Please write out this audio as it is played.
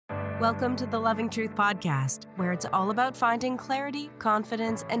Welcome to the Loving Truth Podcast, where it's all about finding clarity,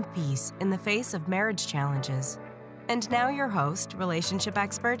 confidence, and peace in the face of marriage challenges. And now your host, relationship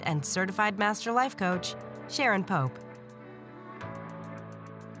expert, and certified master life coach, Sharon Pope.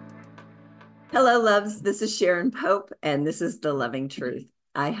 Hello, loves. This is Sharon Pope, and this is The Loving Truth.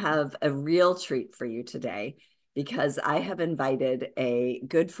 I have a real treat for you today because I have invited a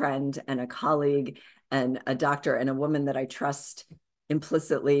good friend and a colleague and a doctor and a woman that I trust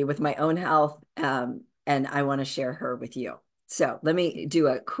implicitly with my own health, and I want to share her with you. So let me do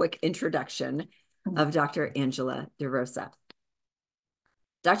a quick introduction of Dr. Angela DeRosa.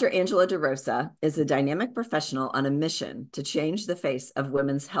 Dr. Angela DeRosa is a dynamic professional on a mission to change the face of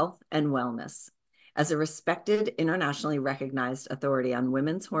women's health and wellness. As a respected, internationally recognized authority on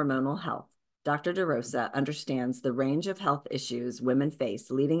women's hormonal health, Dr. DeRosa understands the range of health issues women face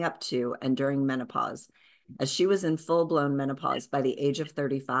leading up to and during menopause, as she was in full-blown menopause by the age of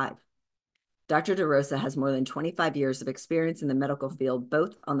 35. Dr. DeRosa has more than 25 years of experience in the medical field,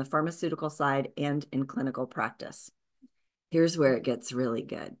 both on the pharmaceutical side and in clinical practice. Here's where it gets really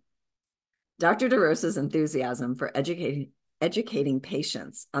good. Dr. DeRosa's enthusiasm for educating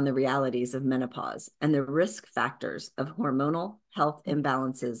patients on the realities of menopause and the risk factors of hormonal health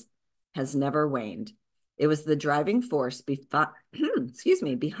imbalances has never waned. It was the driving force behind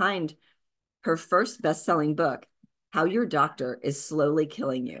her first best-selling book, How Your Doctor is Slowly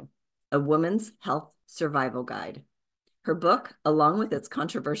Killing You, A Woman's Health Survival Guide. Her book, along with its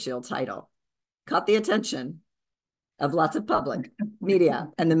controversial title, caught the attention of lots of public media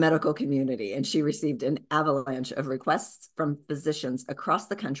and the medical community, and she received an avalanche of requests from physicians across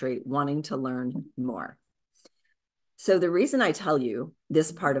the country wanting to learn more. So the reason I tell you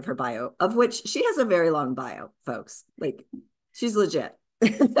this part of her bio, of which she has a very long bio, folks, like she's legit,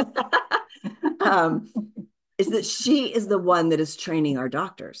 is that she is the one that is training our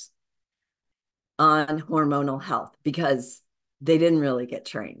doctors on hormonal health because they didn't really get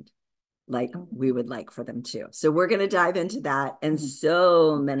trained like we would like for them to. So we're going to dive into that and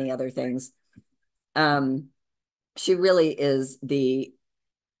so many other things. She really is the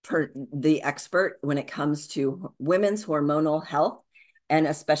expert when it comes to women's hormonal health, and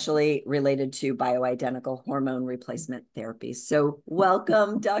especially related to bioidentical hormone replacement therapies. So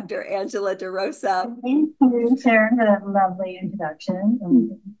welcome, Dr. Angela DeRosa. Thank you, Sharon, for that lovely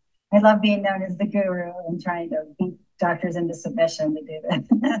introduction. I love being known as the guru and trying to beat doctors into submission to do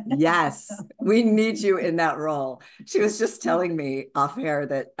that. Yes, we need you in that role. She was just telling me off air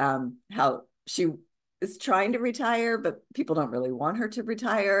that how she is trying to retire, but people don't really want her to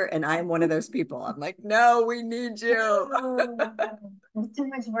retire. And I'm one of those people. I'm like, no, we need you. There's too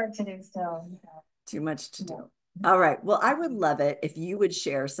much work to do still. Too much to do. All right. Well, I would love it if you would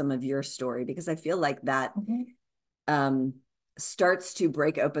share some of your story, because I feel like that starts to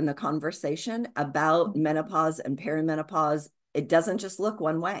break open the conversation about menopause and perimenopause. It doesn't just look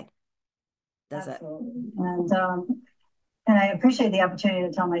one way, does Absolutely. And I appreciate the opportunity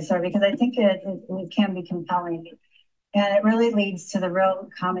to tell my story because I think it can be compelling. And it really leads to the real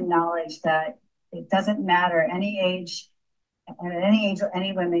common knowledge that it doesn't matter any age. And at any age,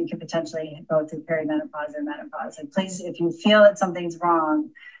 any women can potentially go through perimenopause or menopause. And please, if you feel that something's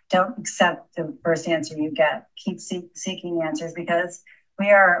wrong, don't accept the first answer you get. Keep seeking answers because we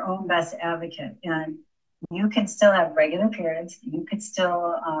are our own best advocate. And you can still have regular periods. You could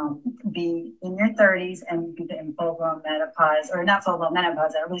still be in your 30s and be in full-blown menopause, or not full-blown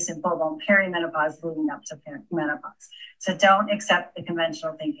menopause, at least in full-blown perimenopause leading up to menopause. So don't accept the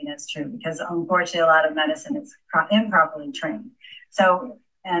conventional thinking as true because unfortunately a lot of medicine is improperly trained. So,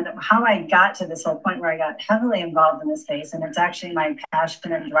 and how I got to this whole point where I got heavily involved in this space, and it's actually my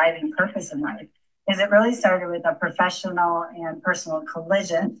passion and driving purpose in life, is it really started with a professional and personal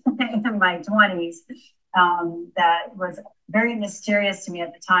collision in my 20s. That was very mysterious to me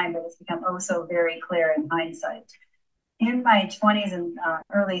at the time, but it's become oh so very clear in hindsight. In my 20s and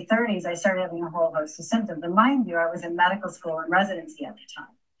early 30s, I started having a whole host of symptoms. And mind you, I was in medical school and residency at the time.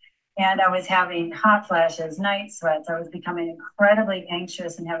 And I was having hot flashes, night sweats. I was becoming incredibly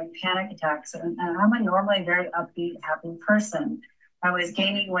anxious and having panic attacks. And I'm a normally very upbeat, happy person. I was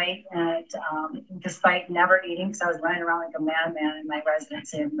gaining weight despite never eating because I was running around like a madman in my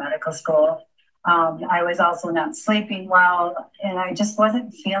residency in medical school. I was also not sleeping well, and I just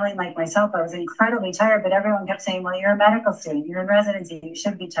wasn't feeling like myself. I was incredibly tired, but everyone kept saying, well, you're a medical student, you're in residency, you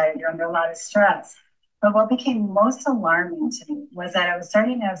should be tired, you're under a lot of stress. But what became most alarming to me was that I was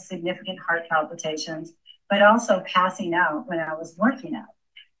starting to have significant heart palpitations, but also passing out when I was working out.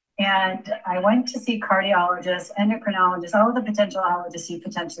 And I went to see cardiologists, endocrinologists, all of the potential ologists you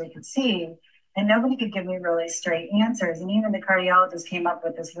potentially could see. And nobody could give me really straight answers. And even the cardiologist came up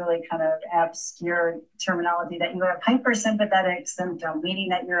with this really kind of obscure terminology that you have hypersympathetic symptom, meaning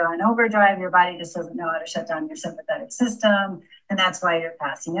that you're on overdrive, your body just doesn't know how to shut down your sympathetic system, and that's why you're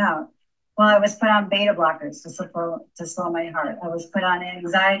passing out. Well, I was put on beta blockers to slow my heart. I was put on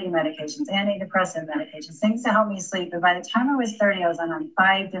anxiety medications, antidepressant medications, things to help me sleep. And by the time I was 30, I was on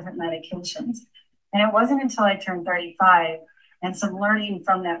 5 different medications. And it wasn't until I turned 35 and some learning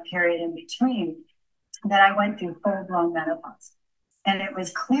from that period in between that I went through full-blown menopause. And it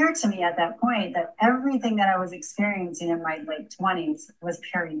was clear to me at that point that everything that I was experiencing in my late 20s was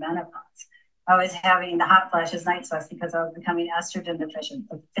perimenopause. I was having the hot flashes, night sweats, because I was becoming estrogen deficient,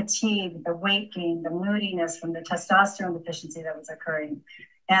 the fatigue, the weight gain, the moodiness from the testosterone deficiency that was occurring.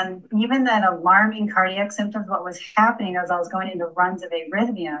 And even that alarming cardiac symptoms, what was happening as I was going into runs of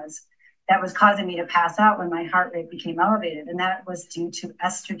arrhythmias, that was causing me to pass out when my heart rate became elevated. And that was due to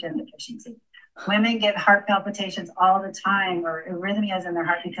estrogen deficiency. Women get heart palpitations all the time or arrhythmias in their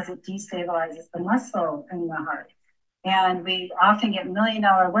heart because it destabilizes the muscle in the heart. And we often get $1 million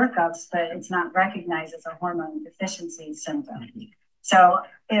workups, but it's not recognized as a hormone deficiency symptom. So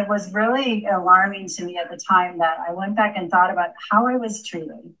it was really alarming to me at the time that I went back and thought about how I was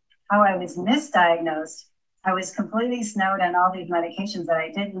treated, how I was misdiagnosed. I was completely snowed on all these medications that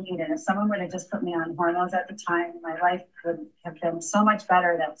I didn't need. And if someone would have just put me on hormones at the time, my life would have been so much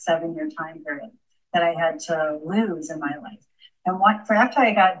better that 7-year time period that I had to lose in my life. And after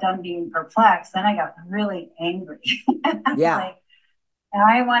I got done being perplexed, then I got really angry. Yeah. Like,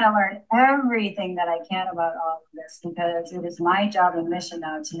 I want to learn everything that I can about all of this because it is my job and mission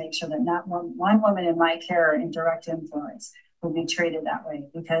now to make sure that not one woman in my care or in direct influence will be treated that way,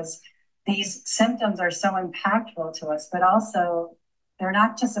 because these symptoms are so impactful to us, but also they're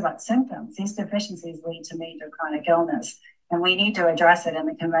not just about symptoms. These deficiencies lead to major chronic illness, and we need to address it, and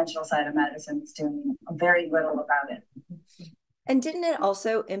the conventional side of medicine is doing very little about it. And didn't it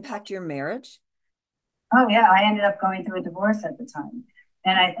also impact your marriage? Oh, yeah. I ended up going through a divorce at the time.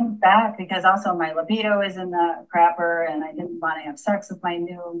 And I think back because also my libido is in the crapper and I didn't want to have sex with my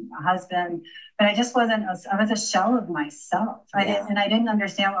new husband, but I just wasn't, I was a shell of myself. Yeah. I didn't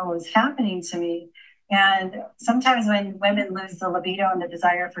understand what was happening to me. And sometimes when women lose the libido and the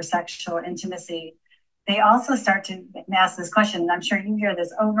desire for sexual intimacy, they also start to ask this question. And I'm sure you hear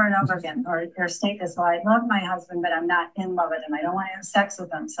this over and over again, or state this, well, I love my husband, but I'm not in love with him. I don't want to have sex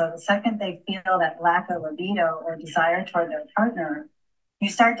with him. So the second they feel that lack of libido or desire toward their partner, you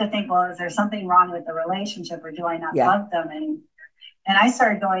start to think, well, is there something wrong with the relationship, or do I not love them anymore? And I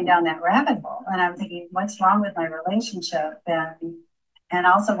started going down that rabbit hole, and I'm thinking, what's wrong with my relationship? And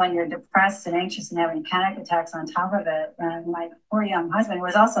also when you're depressed and anxious and having panic attacks on top of it, and my poor young husband, who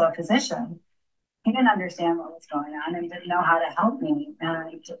was also a physician, he didn't understand what was going on and didn't know how to help me.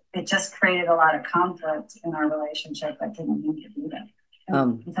 And it just created a lot of conflict in our relationship that didn't need to be there.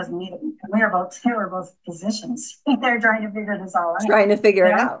 Because we were both physicians. They're trying to figure this all out. Trying to figure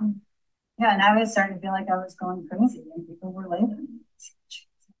it out. Yeah, and I was starting to feel like I was going crazy and people were leaving.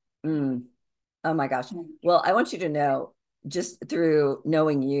 Oh my gosh. Well, I want you to know, just through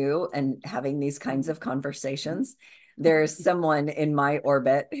knowing you and having these kinds of conversations, there's someone in my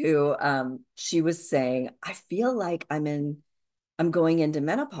orbit who she was saying, I feel like I'm going into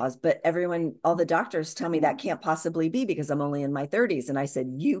menopause, but all the doctors tell me that can't possibly be because I'm only in my 30s. And I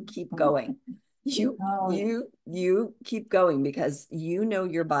said, you keep going. You keep going because you know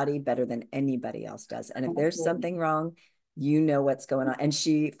your body better than anybody else does. And if there's something wrong, you know what's going on. And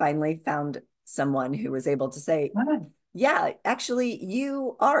she finally found someone who was able to say, yeah, actually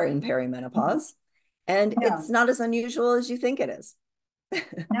you are in perimenopause and it's not as unusual as you think it is.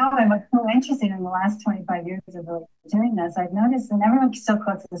 No, and what's so interesting in the last 25 years of really doing this, I've noticed, and everyone still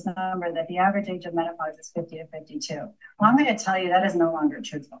quotes this number, that the average age of menopause is 50 to 52. Well, I'm going to tell you that is no longer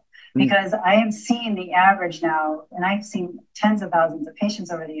truthful because I am seeing the average now, and I've seen tens of thousands of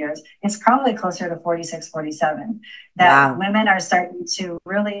patients over the years. It's probably closer to 46, 47, that women are starting to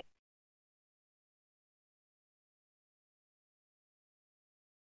really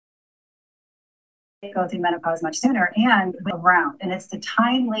go through menopause much sooner and around. And it's the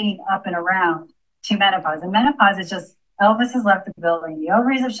time leading up and around to menopause. And menopause is just, Elvis has left the building. The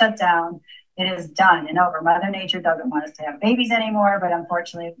ovaries have shut down. It is done and over. Mother Nature doesn't want us to have babies anymore, but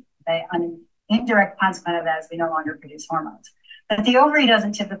unfortunately, an indirect consequence of that is we no longer produce hormones. But the ovary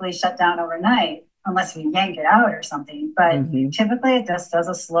doesn't typically shut down overnight unless we yank it out or something. But typically it just does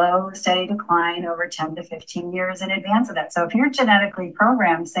a slow, steady decline over 10 to 15 years in advance of that. So if you're genetically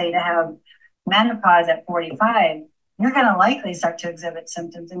programmed, say, to have menopause at 45, you're going to likely start to exhibit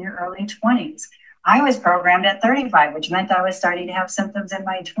symptoms in your early 20s. I was programmed at 35, which meant I was starting to have symptoms in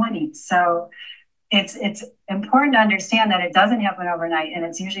my 20s. So it's important to understand that it doesn't happen overnight, and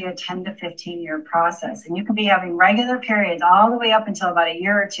it's usually a 10 to 15 year process. And you can be having regular periods all the way up until about a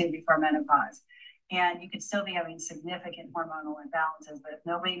year or two before menopause. And you could still be having significant hormonal imbalances, but if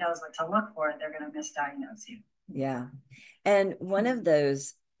nobody knows what to look for, they're going to misdiagnose you. Yeah. And one of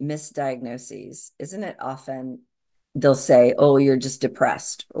those misdiagnoses, isn't it often they'll say, oh, you're just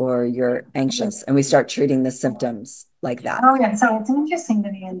depressed or you're anxious, and we start treating the symptoms like that. Oh, yeah. So it's interesting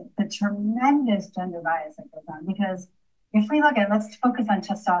to me in the tremendous gender bias that goes on, because if we look at, let's focus on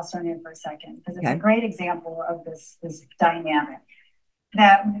testosterone here for a second, because it's a great example of this dynamic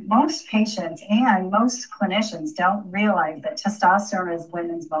that most patients and most clinicians don't realize that testosterone is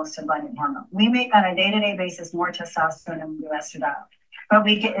women's most abundant hormone. We make on a day-to-day basis more testosterone than we do estradiol, but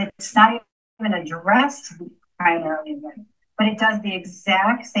it's not even addressed primarily in women. But it does the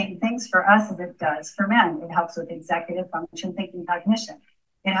exact same things for us as it does for men. It helps with executive function, thinking, cognition.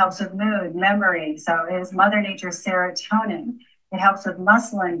 It helps with mood, memory. So it is Mother Nature's serotonin. It helps with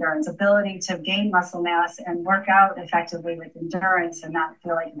muscle endurance, ability to gain muscle mass and work out effectively with endurance and not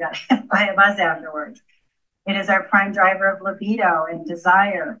feel like you got hit by a bus afterwards. It is our prime driver of libido and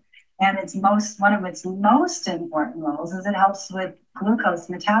desire. And one of its most important roles is it helps with glucose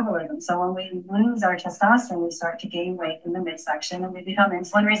metabolism. So when we lose our testosterone, we start to gain weight in the midsection and we become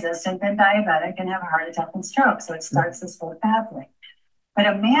insulin resistant and diabetic and have a heart attack and stroke. So it starts this whole pathway. But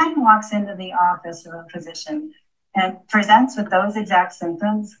a man walks into the office of a physician and presents with those exact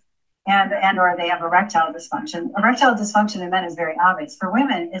symptoms and or they have erectile dysfunction. Erectile dysfunction in men is very obvious. For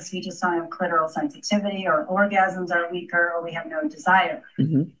women, it's we just don't have clitoral sensitivity, or orgasms are weaker, or we have no desire.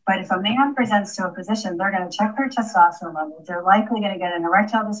 Mm-hmm. But if a man presents to a physician, they're going to check their testosterone levels. They're likely going to get an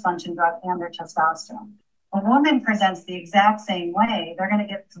erectile dysfunction drug and their testosterone. A woman presents the exact same way. They're going to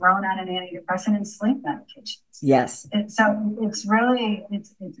get thrown on an antidepressant and sleep medications. Yes. So it's really,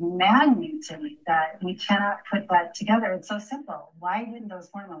 it's maddening to me that we cannot put that together. It's so simple. Why didn't those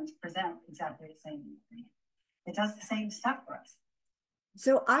hormones present exactly the same? It does the same stuff for us.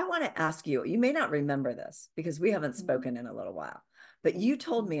 So I want to ask you, you may not remember this because we haven't spoken in a little while, but you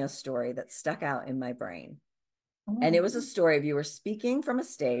told me a story that stuck out in my brain. And it was a story of you were speaking from a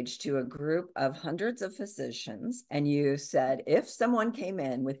stage to a group of hundreds of physicians. And you said, if someone came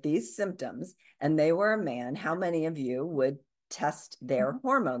in with these symptoms and they were a man, how many of you would test their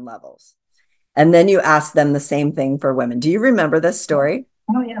hormone levels? And then you asked them the same thing for women. Do you remember this story?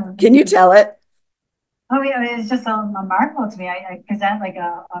 Oh, yeah. Can you tell it? Oh, yeah. It's just a marvel to me. I present what did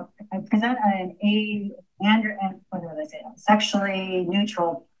I say? A sexually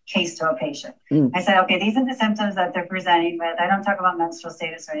neutral case to a patient. I said, okay, these are the symptoms that they're presenting with. I don't talk about menstrual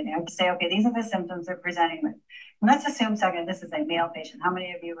status or anything. I just say, okay, these are the symptoms they're presenting with. And let's assume second, this is a male patient. How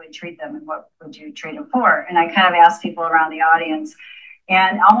many of you would treat them and what would you treat them for? And I kind of asked people around the audience,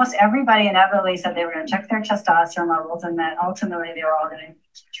 and almost everybody inevitably said they were going to check their testosterone levels and that ultimately they were all going to be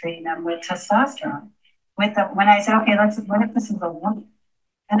treating them with testosterone. When I said, okay, what if this is a woman?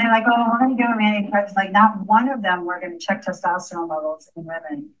 And they're like, oh, we're going to give them antidepressants. Like, not one of them were going to check testosterone levels in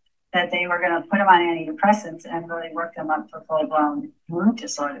women, that they were going to put them on antidepressants and really work them up for full-blown mood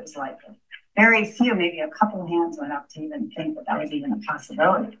disorders. Like, very few, maybe a couple of hands went up to even think that was even a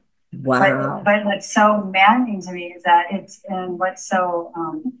possibility. Wow. But what's so maddening to me is that what's so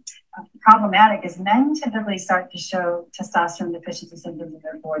problematic is men typically start to show testosterone deficiency symptoms in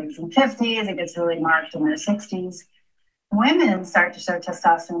their 40s and 50s. It gets really marked in their 60s. Women start to show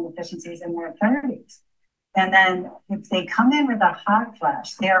testosterone deficiencies in their 30s. And then if they come in with a hot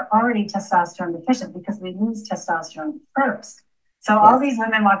flash, they are already testosterone deficient because we lose testosterone first. So all these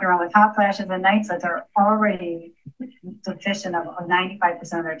women walking around with hot flashes and night sweats are already deficient of 95% of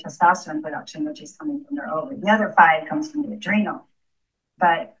their testosterone production, which is coming from their ovary. The other 5 comes from the adrenal.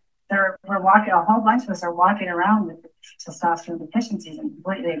 But a whole bunch of us are walking around with testosterone deficiencies and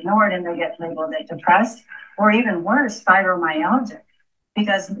completely ignored, and they get labeled as depressed, or even worse, fibromyalgia,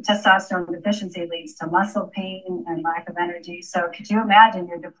 because testosterone deficiency leads to muscle pain and lack of energy. So could you imagine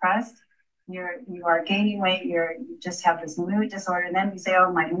you're depressed, you are gaining weight, you just have this mood disorder, and then you say,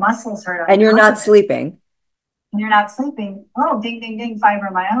 oh, my muscles hurt. And you're not sleeping. And you're not sleeping. Oh, ding, ding, ding,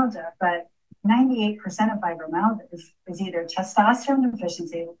 fibromyalgia. But 98% of fibromyalgia is either testosterone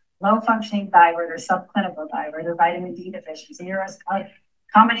deficiency, low functioning thyroid or subclinical thyroid, or vitamin D deficiency, or a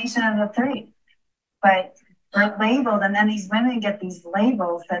combination of the 3. But are labeled, and then these women get these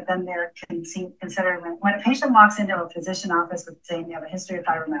labels that then they're considered. When a patient walks into a physician office with saying they have a history of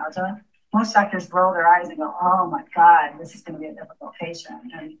fibromyalgia, most doctors roll their eyes and go, oh my God, this is going to be a difficult patient.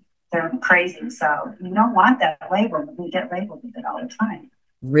 And they're crazy. So you don't want that label, but we get labeled with it all the time.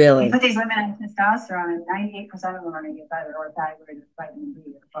 Really? They put these women on testosterone, and 98% of them are going to get better, or thyroid, or vitamin D,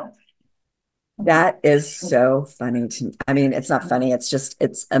 or both. That is so funny to me. I mean, it's not funny.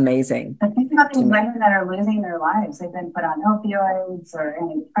 It's amazing. But think about these women that are losing their lives. They've been put on opioids or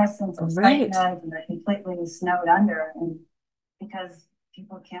antidepressants or psych meds, and they're completely snowed under. And because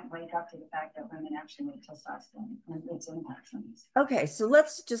people can't wake up to the fact that women actually need testosterone and its impacts on this. Okay, so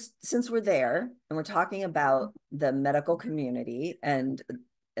let's just, since we're there and we're talking about the medical community and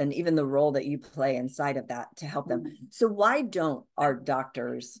even the role that you play inside of that to help them. So why don't our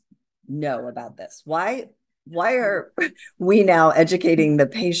doctors know about this? Why are we now educating the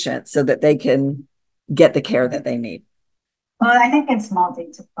patient so that they can get the care that they need? Well, I think it's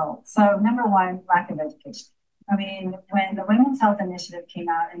multifold. So number one, lack of education. I mean, when the Women's Health Initiative came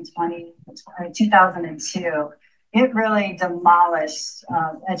out in 2002, it really demolished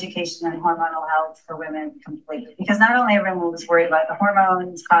education and hormonal health for women completely. Because not only everyone was worried about the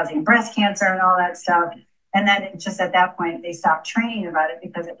hormones causing breast cancer and all that stuff, and then just at that point, they stopped training about it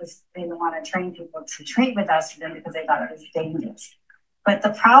because they didn't want to train people to treat with estrogen because they thought it was dangerous. But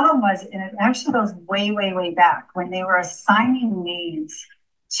the problem was, and it actually goes way, way, way back when they were assigning names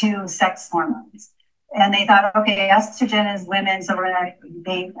to sex hormones. And they thought, okay, estrogen is women, so we're going to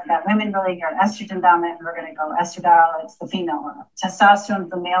debate that women really are estrogen dominant, and we're going to go estradiol, it's the female hormone. Testosterone is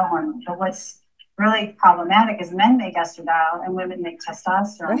the male hormone. But what's really problematic is men make estradiol and women make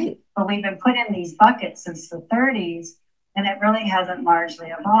testosterone. Right. But we've been put in these buckets since the 30s, and it really hasn't largely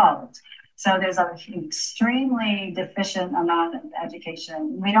evolved. So there's an extremely deficient amount of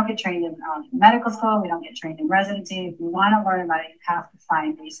education. We don't get trained in medical school. We don't get trained in residency. If you want to learn about it, you have to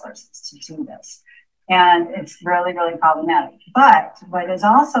find resources to do this. And it's really, really problematic. But what is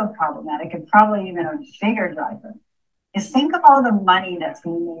also problematic, and probably even a bigger driver, is think of all the money that's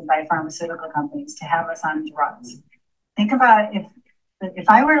being made by pharmaceutical companies to have us on drugs. Think about if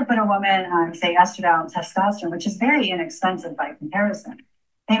I were to put a woman on, say, estradiol and testosterone, which is very inexpensive by comparison,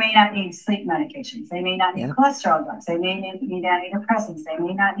 they may not need sleep medications. They may not need cholesterol drugs. They may need antidepressants. They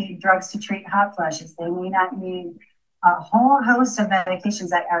may not need drugs to treat hot flushes. They may not need a whole host of medications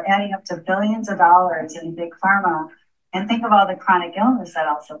that are adding up to billions of dollars in big pharma. And think of all the chronic illness that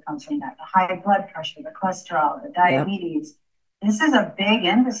also comes from that, the high blood pressure, the cholesterol, the diabetes. This is a big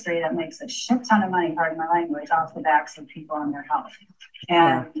industry that makes a shit ton of money, pardon my language, off the backs of people and their health.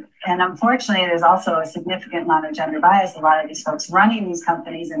 And unfortunately, there's also a significant amount of gender bias. A lot of these folks running these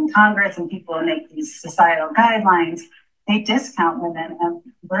companies in Congress and people who make these societal guidelines, they discount women, and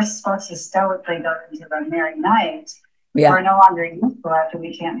we're supposed to stoically go into the merry night. We're no longer useful after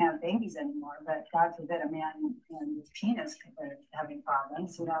we can't have babies anymore. But God forbid a man and his penis having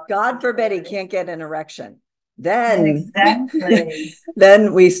problems. You know, God forbid he can't get an erection. Then,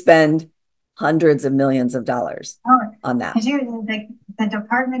 then we spend hundreds of millions of dollars on that. The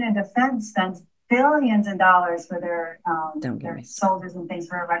Department of Defense spends billions of dollars for their soldiers and things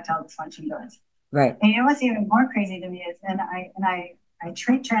for erectile dysfunction drugs. Right. And you know what's even more crazy to me is, and I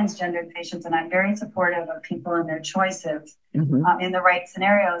treat transgender patients, and I'm very supportive of people and their choices in the right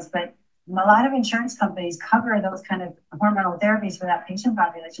scenarios. But a lot of insurance companies cover those kind of hormonal therapies for that patient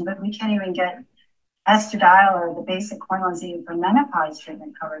population, but we can't even get estradiol or the basic hormones needed for menopause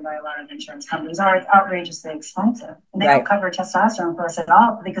treatment covered by a lot of insurance companies, or it's outrageously expensive. And they don't cover testosterone for us at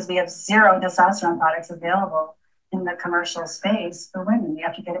all because we have zero testosterone products available in the commercial space for women. You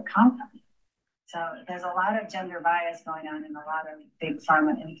have to get it compounded. So there's a lot of gender bias going on and a lot of big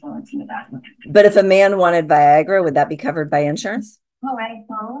pharma influence in the back. But if a man wanted Viagra, would that be covered by insurance? Oh,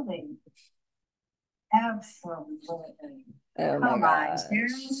 absolutely. Absolutely. Oh my gosh.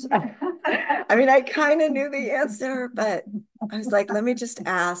 I mean, I kind of knew the answer, but I was like, let me just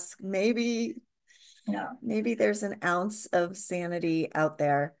ask. Maybe there's an ounce of sanity out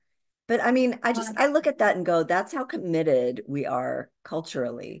there. But I mean, I look at that and go, that's how committed we are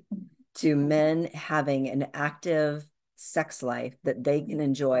culturally to men having an active sex life that they can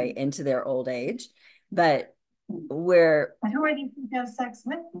enjoy into their old age. But who are these people to have sex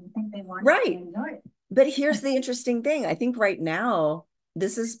with? You think they want to enjoy it? But here's the interesting thing. I think right now,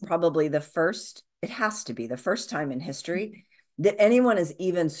 this is probably it has to be the first time in history that anyone is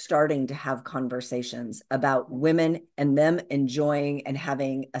even starting to have conversations about women and them enjoying and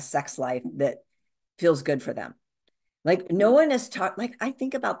having a sex life that feels good for them. Like no one is taught, like I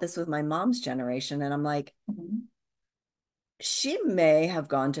think about this with my mom's generation and I'm like, she may have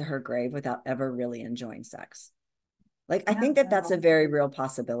gone to her grave without ever really enjoying sex. Like, I think that's a very real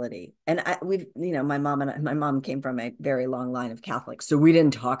possibility. And my mom came from a very long line of Catholics. So we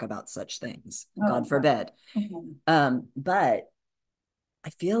didn't talk about such things, God forbid. But I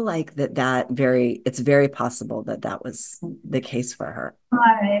feel like it's very possible that that was the case for her. Well,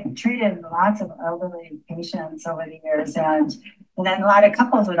 I've treated lots of elderly patients over the years, and then a lot of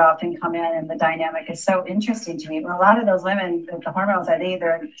couples would often come in, and the dynamic is so interesting to me. But a lot of those women with the hormones, they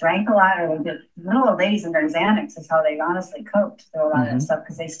either drank a lot or they did, little old ladies in their Xanax is how they honestly coped through a lot of that stuff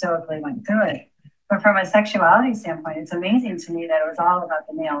because they stoically went through it. But from a sexuality standpoint, it's amazing to me that it was all about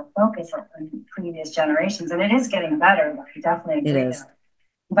the male focus in previous generations. And it is getting better. I definitely agree. It is.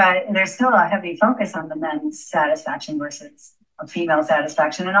 But there's still a heavy focus on the men's satisfaction versus female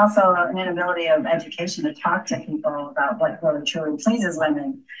satisfaction, and also an inability of education to talk to people about what really truly pleases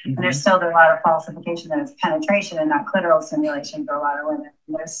women. And there's still a lot of falsification that it's penetration and not clitoral stimulation for a lot of women.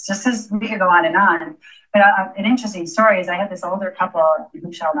 And there's just this, we could go on and on. But an interesting story is I had this older couple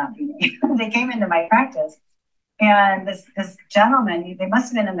who shall not be named. They came into my practice. And this gentleman, they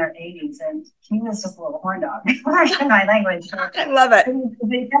must have been in their 80s, and he was just a little horn dog. In my language. I love it.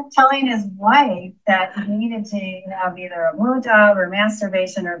 They kept telling his wife that he needed to have either a blowjob job or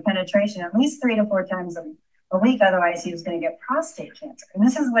masturbation or penetration at least 3 to 4 times a week. Otherwise, he was going to get prostate cancer. And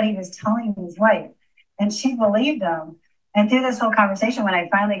this is what he was telling his wife. And she believed him. And through this whole conversation, when I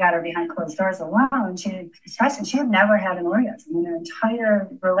finally got her behind closed doors alone, she expressed that she had never had an orgasm in her entire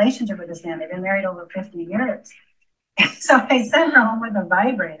relationship with this man. They've been married over 50 years. So I sent her home with a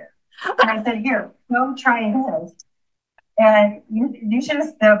vibrator. And I said, here, go try this. And you should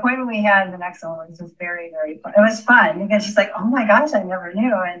have, the appointment we had, the next one was just very, very fun. It was fun because she's like, oh my gosh, I never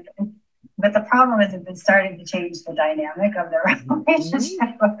knew. But the problem is it's starting to change the dynamic of their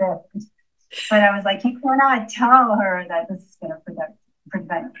relationship with it. But I was like, you cannot tell her that this is going to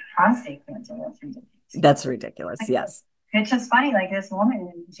prevent prostate cancer. That's ridiculous. Like, yes. It's just funny. Like this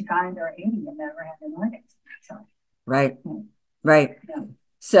woman, she got into her 80s and never had an orgasm. So. Right. Right. Yeah.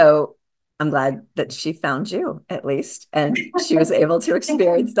 So I'm glad that she found you at least, and she was able to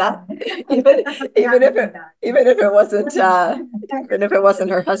experience that, even if it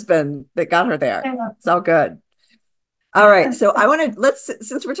wasn't her husband that got her there. It's all good. All right. So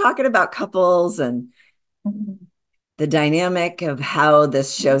since we're talking about couples and the dynamic of how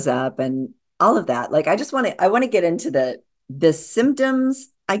this shows up and all of that, like, I want to get into the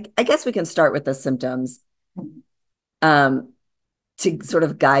symptoms. I guess we can start with the symptoms. To sort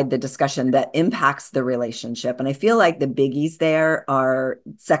of guide the discussion that impacts the relationship. And I feel like the biggies there are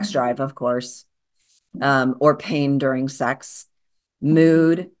sex drive, of course, or pain during sex,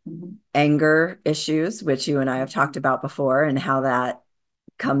 mood, anger issues, which you and I have talked about before, and how that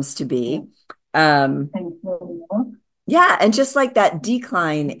comes to be. Yeah. And just like that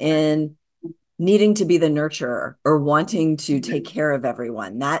decline in needing to be the nurturer or wanting to take care of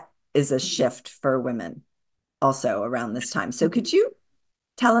everyone, that is a shift for women also around this time. So could you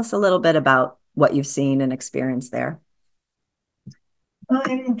tell us a little bit about what you've seen and experienced there? Well,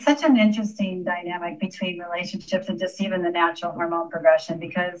 it's such an interesting dynamic between relationships and just even the natural hormone progression,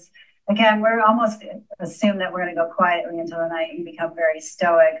 because again, we're almost assume that we're going to go quietly into the night and become very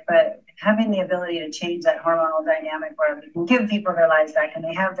stoic, but having the ability to change that hormonal dynamic where we can give people their lives back and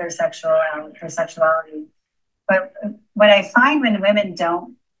they have their sexuality. But what I find when women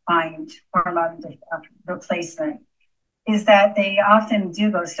don't find hormone replacement is that they often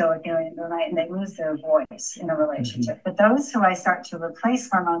do go stoic into the night and they lose their voice in a relationship. But those who I start to replace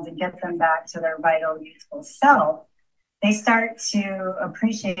hormones and get them back to their vital, youthful self, they start to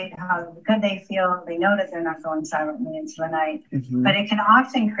appreciate how good they feel. They know that they're not going silently into the night. But it can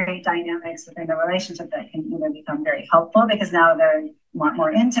often create dynamics within the relationship that can either become very helpful because now they want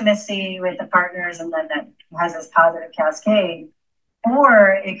more intimacy with the partners, and then that has this positive cascade.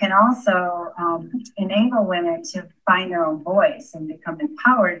 Or it can also enable women to find their own voice and become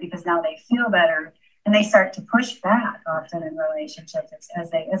empowered because now they feel better and they start to push back often in relationships.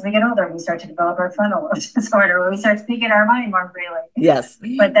 As we get older, we start to develop our frontal lobe disorder where we start speaking our mind more freely. Yes.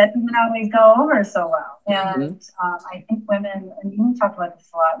 But that doesn't always go over so well. And I think women, and you talk about this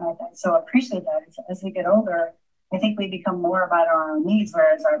a lot, and I so appreciate that. As we get older, I think we become more about our own needs,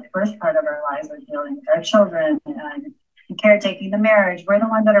 whereas our first part of our lives are dealing with our children and caretaking the marriage. We're the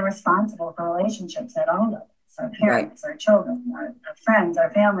ones that are responsible for relationships at all levels. Our parents, our children, our friends, our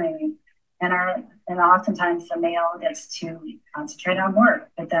family, and oftentimes the male gets to concentrate on work.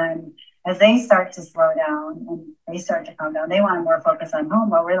 But then as they start to slow down and they start to calm down, they want to more focus on home.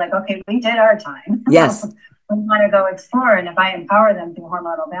 But we're like, okay, we did our time. Yes. We want to go explore. And if I empower them through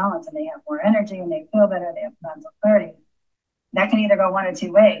hormonal balance and they have more energy and they feel better, they have mental clarity, that can either go one of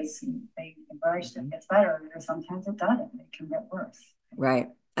two ways. The relationship gets better, or sometimes it doesn't. It can get worse. Right.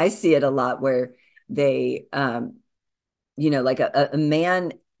 I see it a lot where they, like a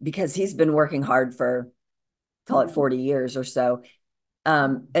man, because he's been working hard for, call it 40 years or so,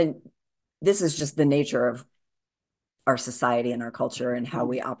 And this is just the nature of our society and our culture and how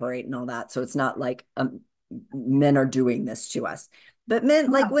we operate and all that. So it's not like men are doing this to us, but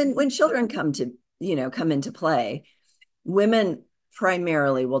men, like when children come into play, women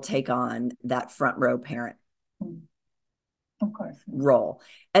primarily will take on that front row parent of course role,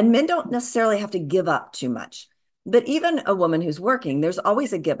 and men don't necessarily have to give up too much. But even a woman who's working, there's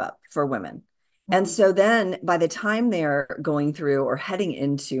always a give up for women. And so then by the time they're going through or heading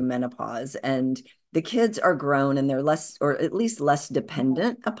into menopause and the kids are grown and they're less, or at least less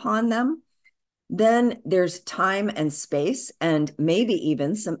dependent upon them, then there's time and space and maybe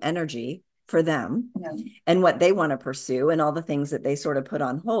even some energy for them and what they want to pursue and all the things that they sort of put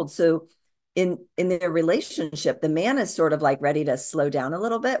on hold. So in their relationship, the man is sort of like ready to slow down a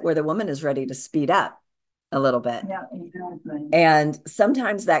little bit, where the woman is ready to speed up a little bit. Yeah, exactly. And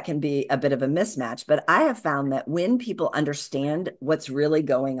sometimes that can be a bit of a mismatch, but I have found that when people understand what's really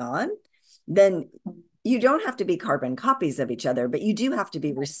going on, then you don't have to be carbon copies of each other, but you do have to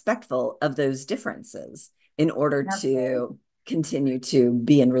be respectful of those differences in order to continue to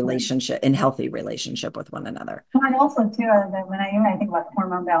be in healthy relationship with one another. And also too, that when I think about the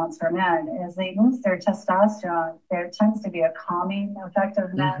hormone balance for men, as they lose their testosterone, there tends to be a calming effect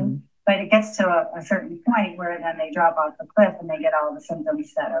of men, but it gets to a certain point where then they drop off the cliff and they get all the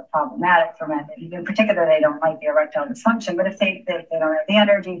symptoms that are problematic for men. In particular, they don't like the erectile dysfunction, but if they don't have the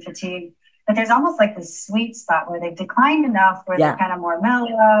energy, fatigue, but there's almost like this sweet spot where they've declined enough where they're kind of more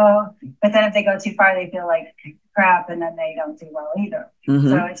mellow, but then if they go too far, they feel like crap, and then they don't do well either.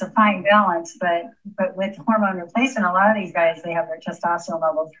 So it's a fine balance, but with hormone replacement, a lot of these guys, they have their testosterone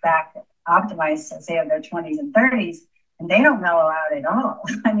levels back optimized, so say in their 20s and 30s, and they don't mellow out at all.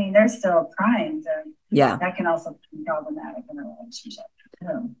 I mean, they're still primed, and that can also be problematic in a relationship.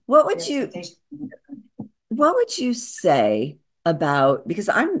 What would you say about, because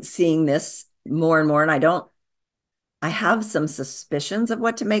I'm seeing this more and more, and I have some suspicions of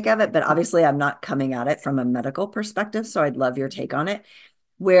what to make of it, but obviously I'm not coming at it from a medical perspective. So I'd love your take on it,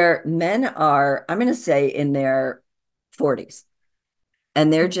 where men are, I'm going to say in their 40s,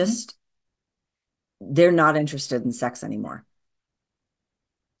 and they're not interested in sex anymore.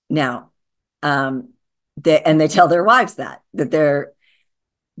 Now, they tell their wives that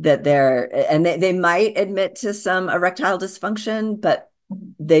they might admit to some erectile dysfunction, but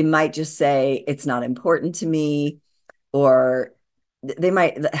they might just say it's not important to me, or they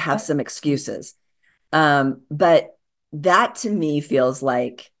might have some excuses. But that to me feels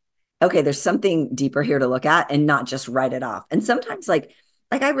like, okay, there's something deeper here to look at and not just write it off. And sometimes like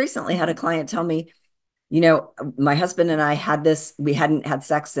I recently had a client tell me, my husband and I we hadn't had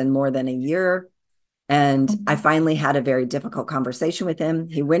sex in more than a year. And I finally had a very difficult conversation with him.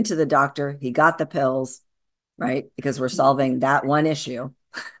 He went to the doctor, he got the pills, right? Because we're solving that one issue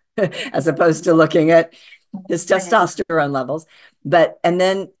as opposed to looking at his testosterone levels. And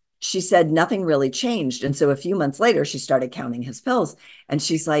then she said nothing really changed. And so a few months later, she started counting his pills and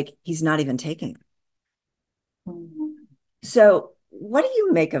she's like, he's not even taking them. So what do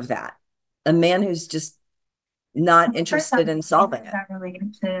you make of that? A man who's just not interested in solving it. Not really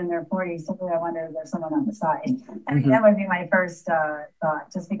interested in their 40s. Typically, I wonder if there's someone on the side. I mean, that would be my first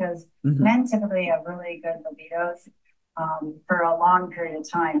thought, just because men typically have really good libidos for a long period of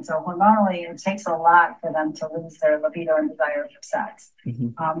time. So hormonally, it takes a lot for them to lose their libido and desire for sex,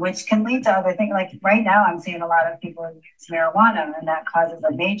 which can lead to other things. Like right now, I'm seeing a lot of people use marijuana, and that causes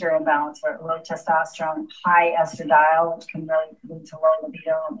a major imbalance where low testosterone, high estradiol, which can really lead to low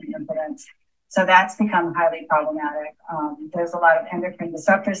libido and impotence. So that's become highly problematic. There's a lot of endocrine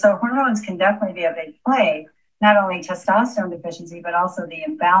disruptors. So hormones can definitely be a big play, not only testosterone deficiency, but also the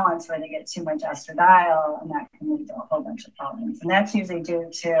imbalance where they get too much estradiol, and that can lead to a whole bunch of problems. And that's usually due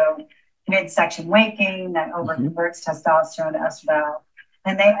to midsection weight gain that overconverts testosterone to estradiol.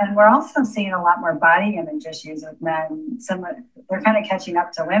 And we're also seeing a lot more body image issues with men. They're kind of catching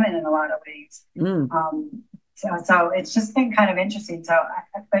up to women in a lot of ways. So it's just been kind of interesting.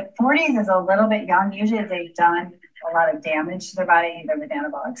 But 40s is a little bit young. Usually they've done a lot of damage to their body, either with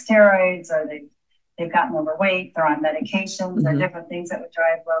anabolic steroids, or they've gotten overweight, they're on medications, or different things that would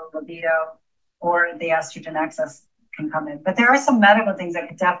drive low libido, or the estrogen excess can come in. But there are some medical things that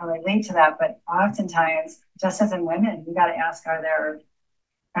could definitely lead to that. But oftentimes, just as in women, you got to ask, are there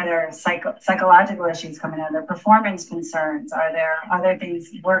psychological issues coming out? Are there performance concerns? Are there other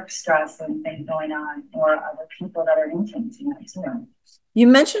things, work stress and things going on, or other people that are influencing that too? You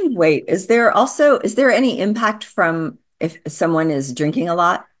mentioned weight. Is there any impact from if someone is drinking a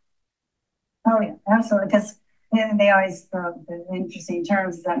lot? Oh yeah, absolutely. Because And they always, the interesting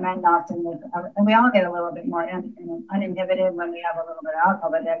terms is that men often live, and we all get a little bit more uninhibited when we have a little bit of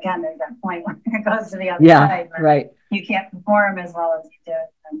alcohol. But again, there's that point where it goes to the other side. Right. You can't perform as well as you did,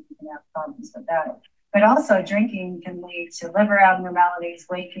 and you can have problems with that. But also, drinking can lead to liver abnormalities,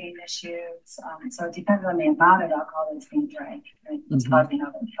 weight gain issues. So it depends on the amount of alcohol that's being drank. It's causing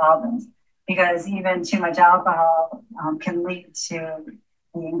other problems. Because even too much alcohol can lead to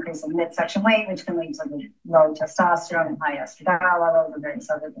the increase of midsection weight, which can lead to the low testosterone and high estradiol levels and various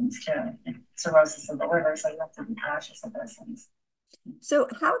other things too. Cirrhosis of the liver, so you have to be cautious of those things. So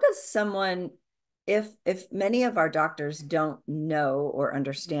how does someone, if many of our doctors don't know or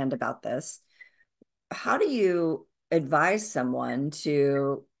understand about this, how do you advise someone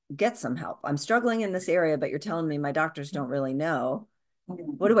to get some help? I'm struggling in this area, but you're telling me my doctors don't really know.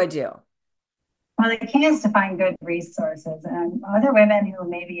 What do I do? Well, the key is to find good resources, and other women who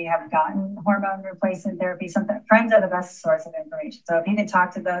maybe have gotten hormone replacement therapy, friends are the best source of information. So if you can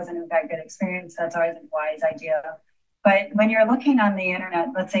talk to those and who've had good experience, that's always a wise idea. But when you're looking on the internet,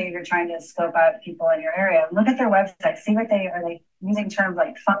 let's say you're trying to scope out people in your area, look at their website, see what they using terms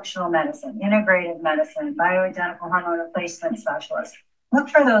like functional medicine, integrative medicine, bioidentical hormone replacement specialist. Look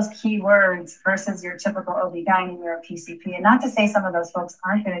for those keywords versus your typical OB-GYN or a PCP. And not to say some of those folks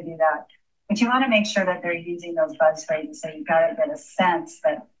aren't going to do that, but you want to make sure that they're using those buzz phrases. So you've got to get a sense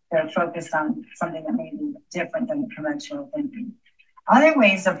that they're focused on something that may be different than the conventional thinking. Other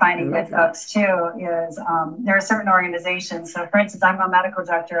ways of finding good folks too is there are certain organizations. So for instance, I'm a medical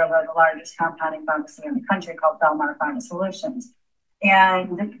director of the largest compounding pharmacy in the country called Belmar Pharma Solutions.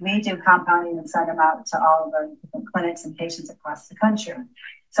 And we do compounding and send them out to all of the clinics and patients across the country.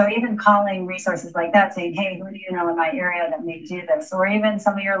 So even calling resources like that, saying, hey, who do you know in my area that may do this? Or even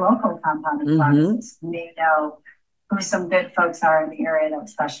some of your local compounding pharmacists may know who some good folks are in the area that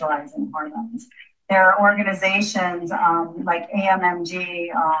specialize in hormones. There are organizations like AMMG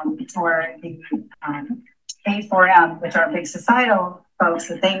or the A4M, which are big societal folks,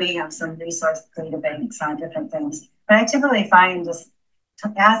 that they may have some resource data banks on different things. But I typically find just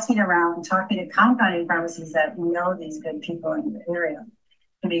asking around, talking to compounding pharmacies that know these good people in the area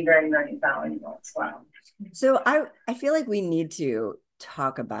can be very, very valuable as well. So I feel like we need to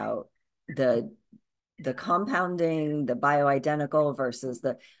talk about the compounding, the bioidentical versus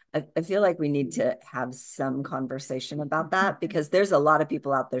I feel like we need to have some conversation about that, because there's a lot of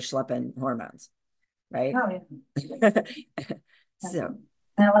people out there schlepping hormones, right? Oh, yeah. So,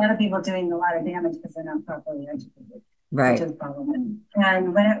 and a lot of people doing a lot of damage because they're not properly educated, right? Which is problematic.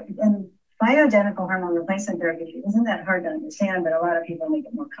 And bioidentical hormone replacement therapy isn't that hard to understand, but a lot of people make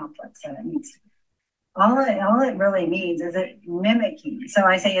it more complex than it needs to be. All it really means is it mimicking. So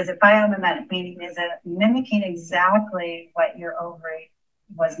I say, is it biomimetic, meaning is it mimicking exactly what your ovary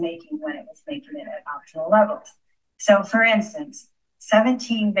was making when it was making it at optimal levels? So for instance,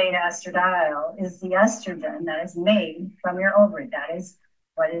 17 beta estradiol is the estrogen that is made from your ovary. That is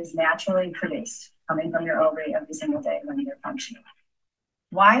what is naturally produced coming from your ovary every single day when you're functioning.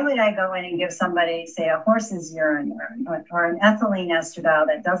 Why would I go in and give somebody, say, a horse's urine or an ethylene estradiol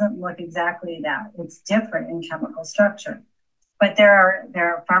that doesn't look exactly that? It's different in chemical structure. But there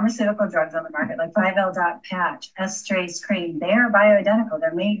are pharmaceutical drugs on the market like 5L-dot patch, estrace cream. They are bioidentical.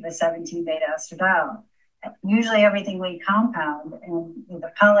 They're made with 17 beta estradiol. Usually everything we compound in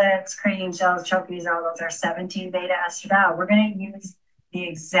the pellets, cream, gels, troches, all those are 17 beta estradiol. We're going to use the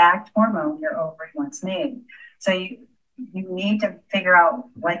exact hormone your ovary once made. So you need to figure out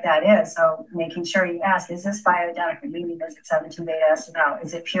what that is. So making sure you ask, is this bioidentical? Meaning, is it 17 beta estradiol?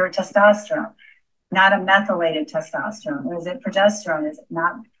 Is it pure testosterone? Not a methylated testosterone? Or is it progesterone? Is it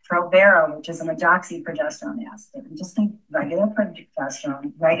not Provero, which is a medroxyprogesterone acid? And just think regular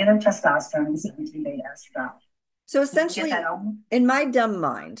progesterone, regular testosterone, and 17 beta estradiol. So essentially, in my dumb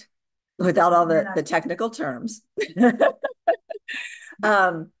mind, without all the technical terms,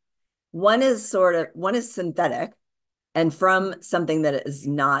 one is synthetic and from something that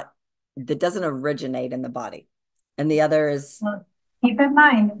doesn't originate in the body. And the other is... Well, keep in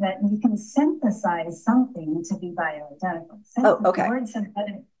mind that you can synthesize something to be bioidentical. Okay. The word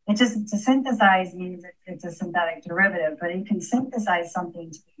synthetic, to synthesize means it's a synthetic derivative, but you can synthesize something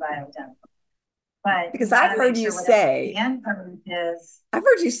to be bioidentical. But because I've heard you say,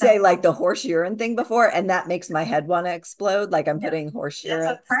 like the horse urine thing before, and that makes my head want to explode. Like I'm putting horse urine.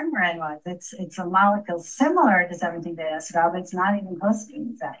 That's what Permarin was. It's a molecule similar to 17 beta estradiol, but it's not even close to being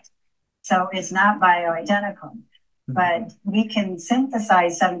exact. So it's not bioidentical. But we can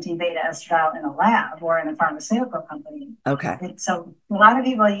synthesize 17 beta estradiol in a lab or in a pharmaceutical company. Okay. So a lot of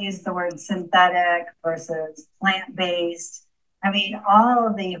people use the word synthetic versus plant-based. I mean, all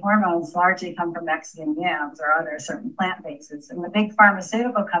of the hormones largely come from Mexican yams or other certain plant bases. And the big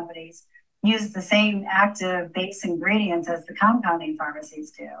pharmaceutical companies use the same active base ingredients as the compounding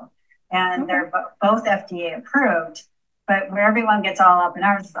pharmacies do. And they're both FDA approved. But where everyone gets all up in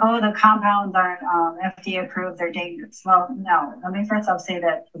arms, oh, the compounds aren't FDA approved, they're dangerous. Well, no. Let me first off say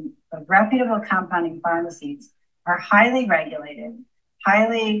that the reputable compounding pharmacies are highly regulated,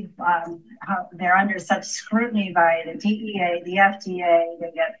 they're under such scrutiny by the DEA, the FDA,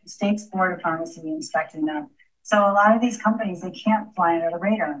 they get the state's board of pharmacy inspecting them. So a lot of these companies, they can't fly under the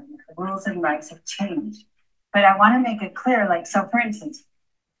radar. The rules and regs have changed. But I want to make it clear, like, so for instance,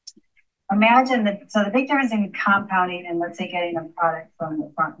 imagine that, so the big difference in compounding and let's say getting a product from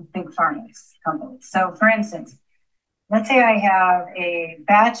the big pharma companies. So for instance, let's say I have a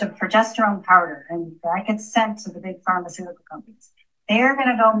batch of progesterone powder and that gets sent to the big pharmaceutical companies. They're going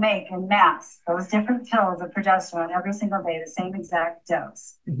to go make en masse those different pills of progesterone every single day, the same exact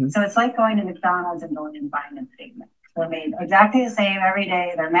dose. So it's like going to McDonald's and going and buying a Big Mac. They're made exactly the same every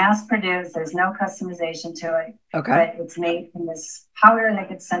day. They're mass produced. There's no customization to it. But it's made from this powder that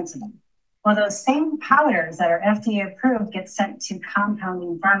gets sent to them. Well, those same powders that are FDA approved get sent to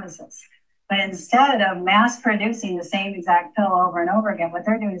compounding pharmacists. But instead of mass producing the same exact pill over and over again, what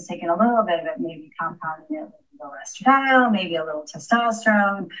they're doing is taking a little bit of it, maybe compounding it with a little estradiol, maybe a little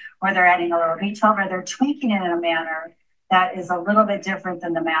testosterone, or they're adding a little B12, or they're tweaking it in a manner that is a little bit different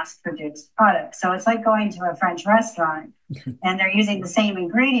than the mass-produced product. So it's like going to a French restaurant and they're using the same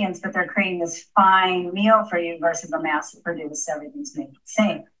ingredients, but they're creating this fine meal for you versus a mass-produced, everything's made the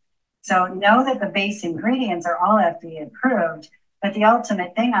same. So know that the base ingredients are all FDA approved, but the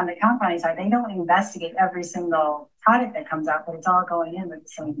ultimate thing on the compounding side, they don't investigate every single product that comes out, but it's all going in with the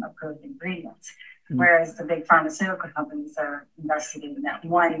same approved ingredients. Whereas the big pharmaceutical companies are investigating that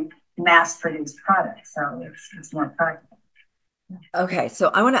one mass-produced product. So it's more practical. Okay, so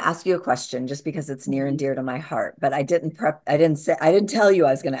I want to ask you a question just because it's near and dear to my heart, but I didn't tell you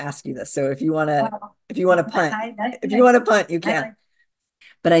I was going to ask you this. So if you want to punt, you can.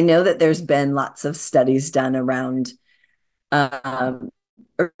 But I know that there's been lots of studies done around, or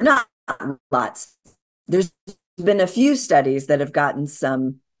not lots. There's been a few studies that have gotten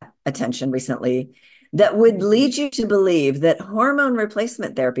some attention recently that would lead you to believe that hormone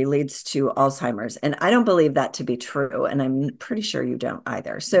replacement therapy leads to Alzheimer's. And I don't believe that to be true. And I'm pretty sure you don't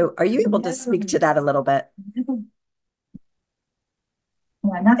either. So are you able to speak to that a little bit?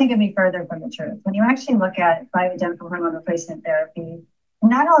 Yeah, nothing can be further from the truth. When you actually look at bioidentical hormone replacement therapy,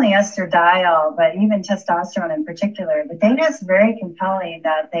 not only estradiol, but even testosterone in particular, the data is very compelling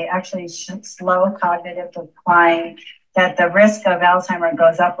that they actually slow cognitive decline, that the risk of Alzheimer's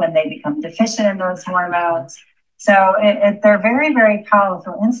goes up when they become deficient in those hormones. So they're very, very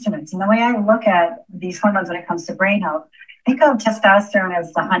powerful instruments. And the way I look at these hormones when it comes to brain health, think of testosterone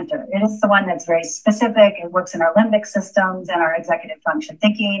as the hunter. It is the one that's very specific. It works in our limbic systems and our executive function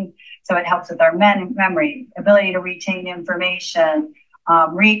thinking. So it helps with our memory, ability to retain information,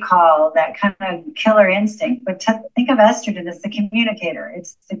 recall, that kind of killer instinct. But think of estrogen as the communicator.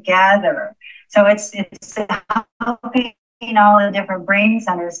 It's the gatherer. So it's helping all the different brain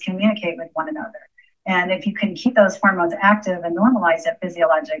centers communicate with one another. And if you can keep those hormones active and normalized at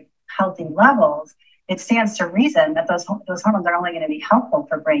physiologic healthy levels, it stands to reason that those hormones are only going to be helpful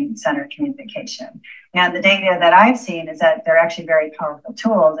for brain center communication. And the data that I've seen is that they're actually very powerful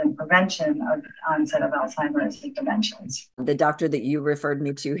tools in prevention of onset of Alzheimer's and dementias. The doctor that you referred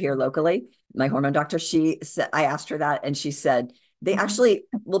me to here locally, my hormone doctor, I asked her that, and she said they actually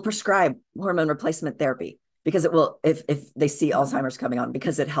will prescribe hormone replacement therapy because it will, if they see Alzheimer's coming on,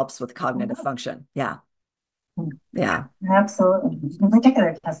 because it helps with cognitive function. Yeah. Yeah, absolutely. In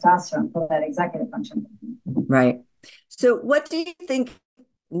particular, testosterone for that executive function. Right. So what do you think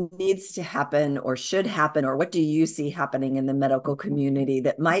needs to happen or should happen, or what do you see happening in the medical community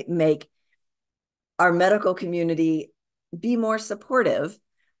that might make our medical community be more supportive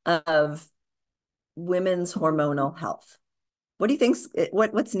of women's hormonal health? What do you think?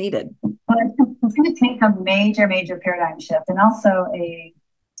 What's needed? Well, it's going to take a major, major paradigm shift, and also a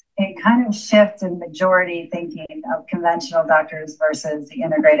kind of shift in majority thinking of conventional doctors versus the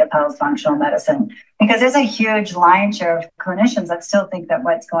integrative health functional medicine, because there's a huge lion share of clinicians that still think that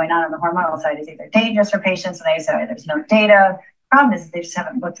what's going on the hormonal side is either dangerous for patients, and they say there's no data. Problem is they just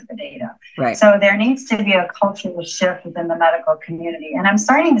haven't looked at the data. Right. So there needs to be a cultural shift within the medical community, and I'm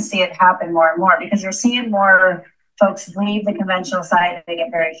starting to see it happen more and more because you're seeing more folks leave the conventional side. They get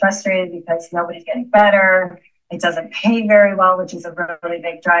very frustrated because nobody's getting better. It doesn't pay very well, which is a really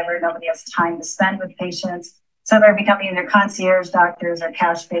big driver. Nobody has time to spend with patients. So they're becoming either concierge doctors or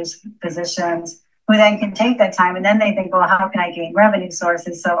cash-based physicians who then can take that time, and then they think, well, how can I gain revenue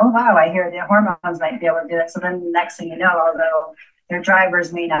sources? So, oh wow, I hear the hormones might be able to do that. So then the next thing you know, although their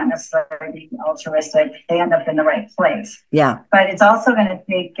drivers may not necessarily be altruistic, they end up in the right place. Yeah. But it's also going to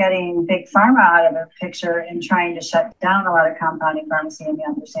take getting big pharma out of the picture and trying to shut down a lot of compounding pharmacy and the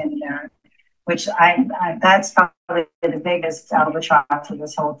understanding there, which that's probably the biggest albatross of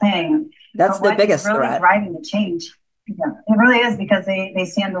this whole thing. That's the biggest really threat. Driving the change. Yeah, it really is, because they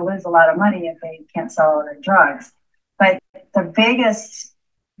stand to lose a lot of money if they can't sell all their drugs. But the biggest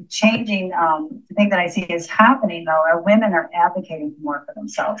changing thing that I see is happening, though, are women are advocating more for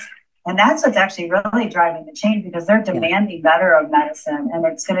themselves. And that's what's actually really driving the change, because they're demanding better of medicine. And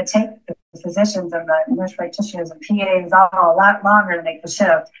it's going to take the physicians and the nurse practitioners and PAs all a lot longer to make the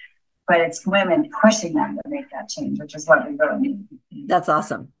shift. But it's women pushing them to make that change, which is what we really need. That's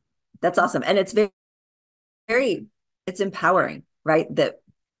awesome. That's awesome. And it's very it's empowering, right? That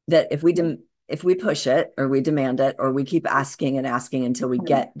if we push it, or we demand it, or we keep asking and asking until we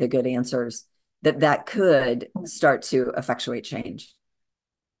get the good answers, that could start to effectuate change.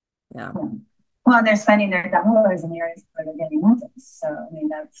 Yeah. Well, and they're spending their dollars in the areas where they're getting answers. So, I mean,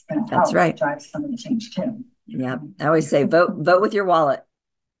 that's going to help drive some of the change too. Yeah. I always say, vote with your wallet.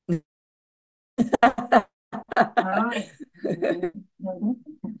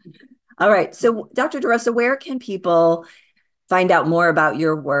 All right. So, Dr. DeRosa, where can people find out more about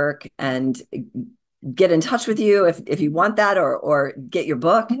your work and get in touch with you if you want that, or get your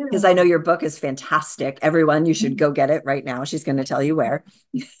book? Because I know your book is fantastic. Everyone, you should go get it right now. She's going to tell you where.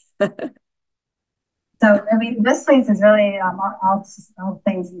 So, I mean, this place is really all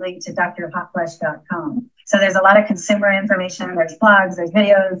things linked to drhotflesh.com. So there's a lot of consumer information. There's blogs, there's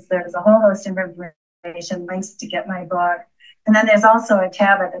videos, there's a whole host of information, links to get my book. And then there's also a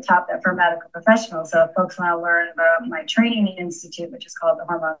tab at the top that for medical professionals. So if folks want to learn about my training institute, which is called the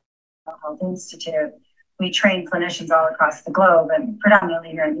Hormonal Health Institute, we train clinicians all across the globe, and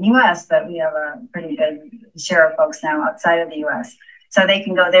predominantly here in the U.S., but we have a pretty good share of folks now outside of the U.S. So they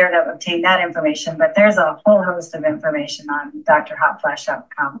can go there to obtain that information. But there's a whole host of information on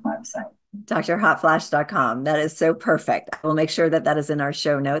drhotflesh.com website. drhotflesh.com. That is so perfect. I will make sure that is in our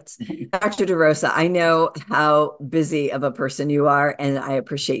show notes. Dr. DeRosa, I know how busy of a person you are, and I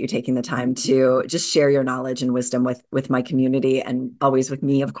appreciate you taking the time to just share your knowledge and wisdom with my community, and always with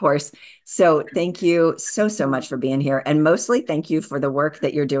me, of course. So thank you so much for being here. And mostly thank you for the work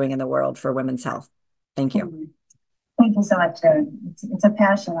that you're doing in the world for women's health. Thank you. Thank you so much, Sharon. It's a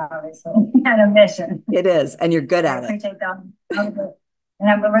passion, obviously, and a mission. It is, and you're good at it. I appreciate that. And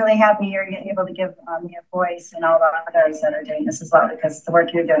I'm really happy you're able to give me a voice, and all the others that are doing this as well, because the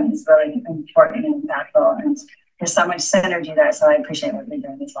work you're doing is really important and impactful, and there's so much synergy there. So I appreciate what you're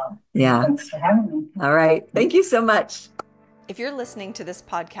doing as well. Yeah. Thanks for having me. All right. Thank you so much. If you're listening to this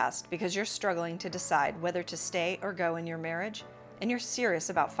podcast because you're struggling to decide whether to stay or go in your marriage, and you're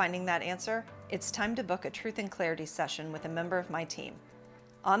serious about finding that answer, it's time to book a Truth and Clarity session with a member of my team.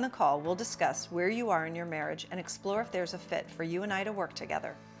 On the call, we'll discuss where you are in your marriage and explore if there's a fit for you and I to work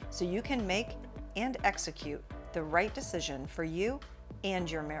together, so you can make and execute the right decision for you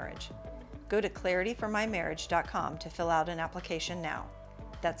and your marriage. Go to clarityformymarriage.com to fill out an application now.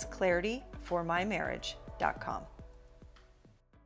 That's clarityformymarriage.com.